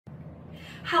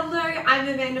Hello, I'm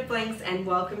Amanda Blanks and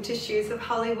welcome to Shoes of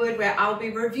Hollywood, where I'll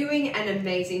be reviewing an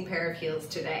amazing pair of heels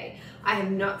today. I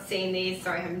have not seen these,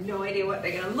 so I have no idea what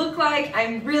they're going to look like.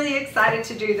 I'm really excited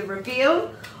to do the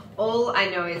reveal. All I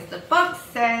know is the box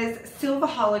says silver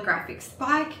holographic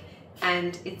spike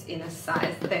and it's in a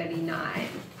size 39.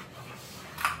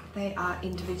 They are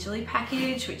individually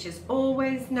packaged, which is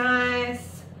always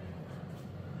nice.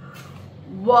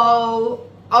 Whoa,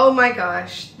 oh my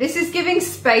gosh, this is giving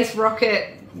space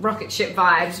rocket ship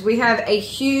vibes. We have a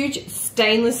huge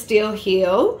stainless steel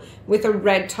heel with a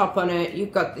red top on it.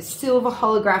 You've got this silver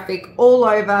holographic all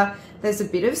over. There's a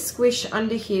bit of squish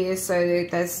under here, so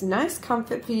there's nice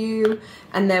comfort for you.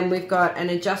 And then we've got an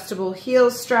adjustable heel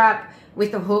strap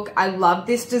with a hook. I love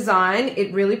this design.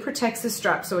 It really protects the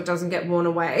strap so it doesn't get worn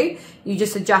away. You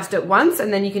just adjust it once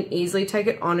and then you can easily take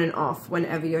it on and off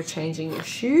whenever you're changing your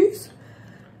shoes.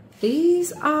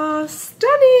 These are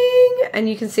stunning, and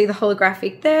you can see the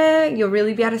holographic there. You'll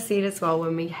really be able to see it as well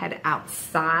when we head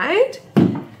outside.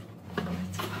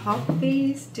 Let's pop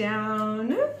these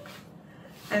down.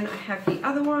 And I have the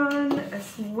other one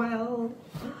as well.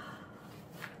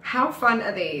 How fun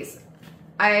are these?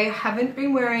 I haven't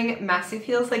been wearing massive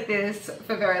heels like this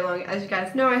for very long. As you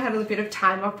guys know, I had a little bit of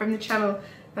time off from the channel,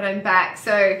 but I'm back.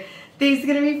 So these are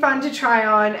gonna be fun to try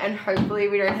on, and hopefully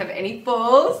we don't have any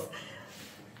falls.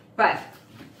 But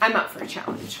I'm up for a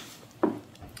challenge.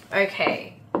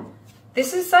 Okay,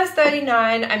 this is size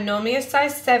 39. I'm normally a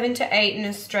size 7 to 8 in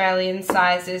Australian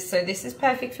sizes, so this is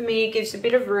perfect for me. It gives a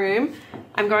bit of room.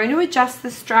 I'm going to adjust the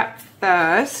strap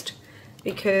first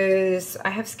because I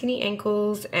have skinny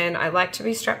ankles and I like to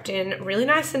be strapped in really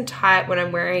nice and tight when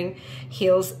I'm wearing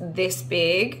heels this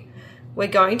big. We're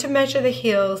going to measure the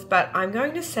heels, but I'm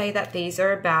going to say that these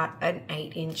are about an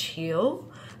 8-inch heel,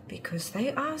 because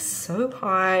they are so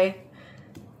high.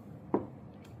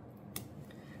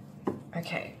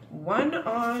 Okay, one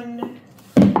on.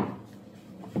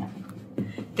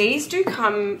 These do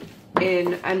come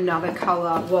in another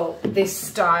color, well, this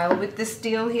style with the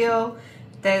steel heel.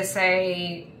 There's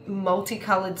a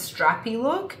multicolored strappy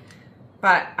look,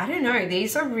 but I don't know,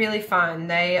 these are really fun.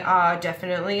 They are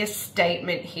definitely a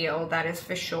statement heel, that is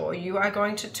for sure. You are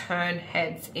going to turn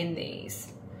heads in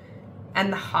these.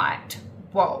 And the height.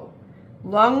 Whoa,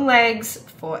 long legs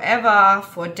forever,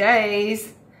 for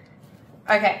days.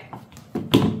 Okay,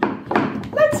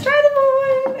 let's try them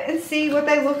on and see what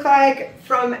they look like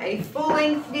from a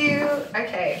full-length view.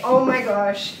 Okay, oh my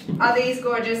gosh, are these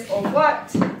gorgeous or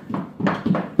what?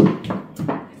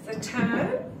 It's a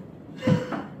turn.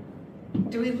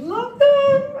 Do we love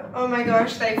them? Oh my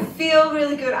gosh, they feel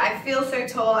really good. I feel so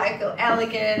tall, I feel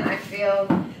elegant, I feel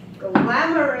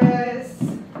glamorous.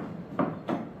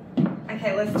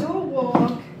 Okay, let's do a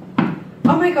walk.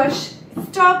 Oh my gosh,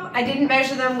 stop. I didn't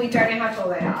measure them. We don't know how tall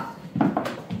they are.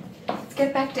 Let's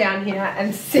get back down here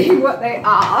and see what they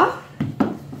are.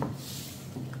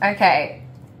 Okay,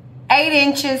 8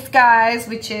 inches, guys,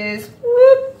 which is,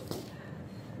 whoop.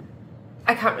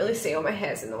 I can't really see, all my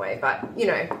hair's in the way, but you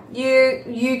know,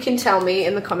 you can tell me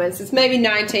in the comments. It's maybe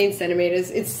 19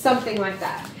 centimeters. It's something like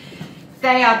that.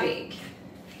 They are big.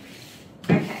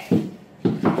 Okay.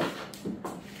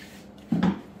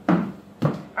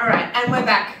 All right, and we're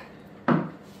back.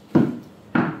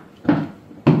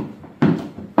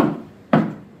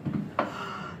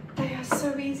 They are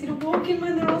so easy to walk in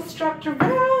when they're all strapped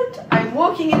around. I'm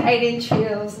walking in 8-inch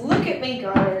heels. Look at me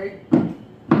go.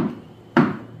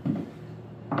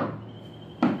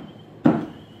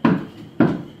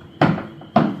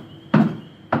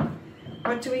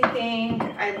 What do we think?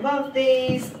 I love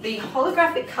these. The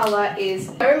holographic color is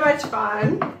so much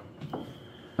fun.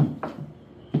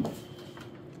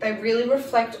 They really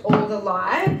reflect all the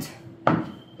light.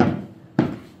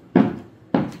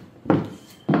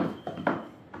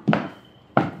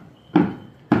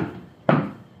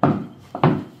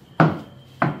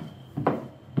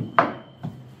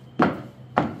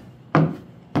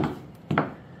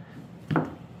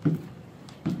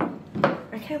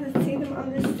 Okay, let's see them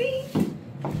on the seat.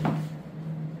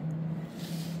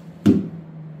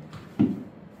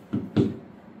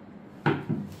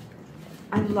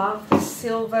 I love the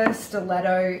silver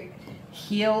stiletto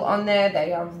heel on there.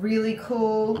 They are really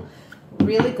cool,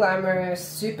 really glamorous,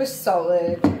 super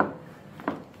solid.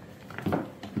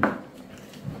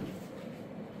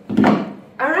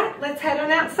 All right, let's head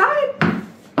on outside.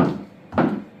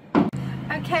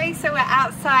 Okay, so we're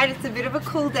outside. It's a bit of a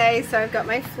cool day, so I've got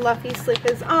my fluffy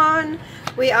slippers on.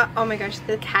 We are, oh my gosh,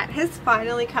 the cat has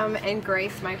finally come and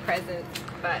graced my presence,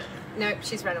 but nope,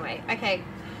 she's run away. Okay.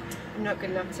 I'm not good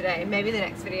enough today. Maybe the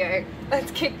next video.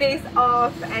 Let's kick these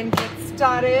off and get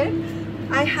started.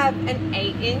 I have an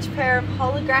 8-inch pair of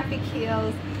holographic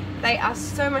heels. They are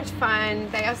so much fun.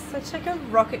 They are such like a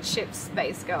rocket ship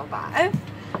space girl vibe.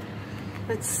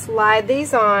 Let's slide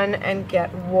these on and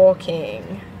get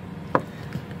walking.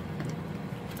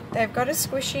 They've got a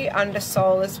squishy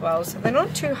undersole as well, so they're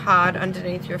not too hard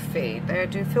underneath your feet. They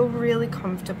do feel really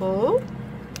comfortable.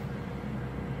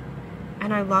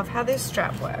 And I love how this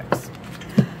strap works.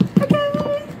 Okay.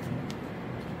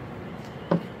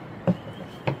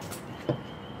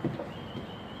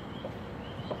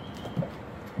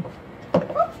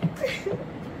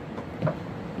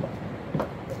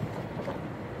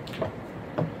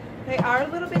 They are a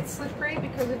little bit slippery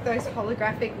because of those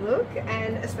holographic look,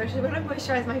 and especially when I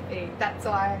moisturize my feet, that's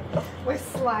why we're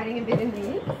sliding a bit in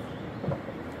these.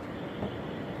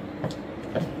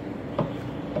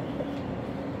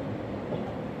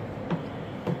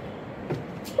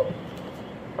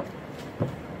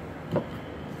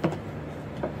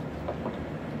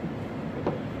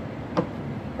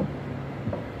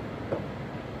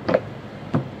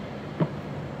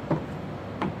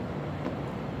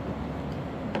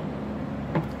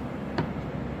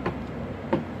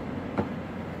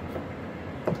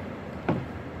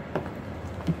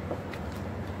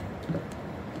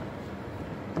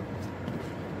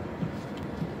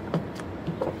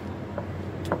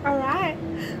 Alright,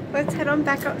 let's head on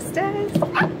back upstairs.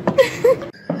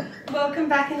 Welcome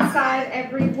back inside,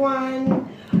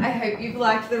 everyone. I hope you've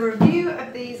liked the review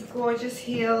of these gorgeous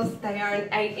heels. They are an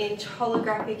 8-inch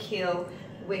holographic heel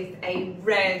with a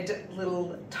red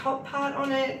little top part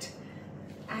on it.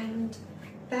 And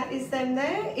that is them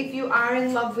there. If you are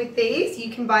in love with these,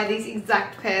 you can buy these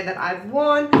exact pair that I've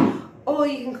worn, or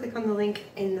you can click on the link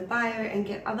in the bio and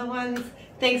get other ones.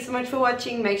 Thanks so much for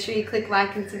watching. Make sure you click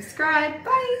like and subscribe.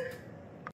 Bye.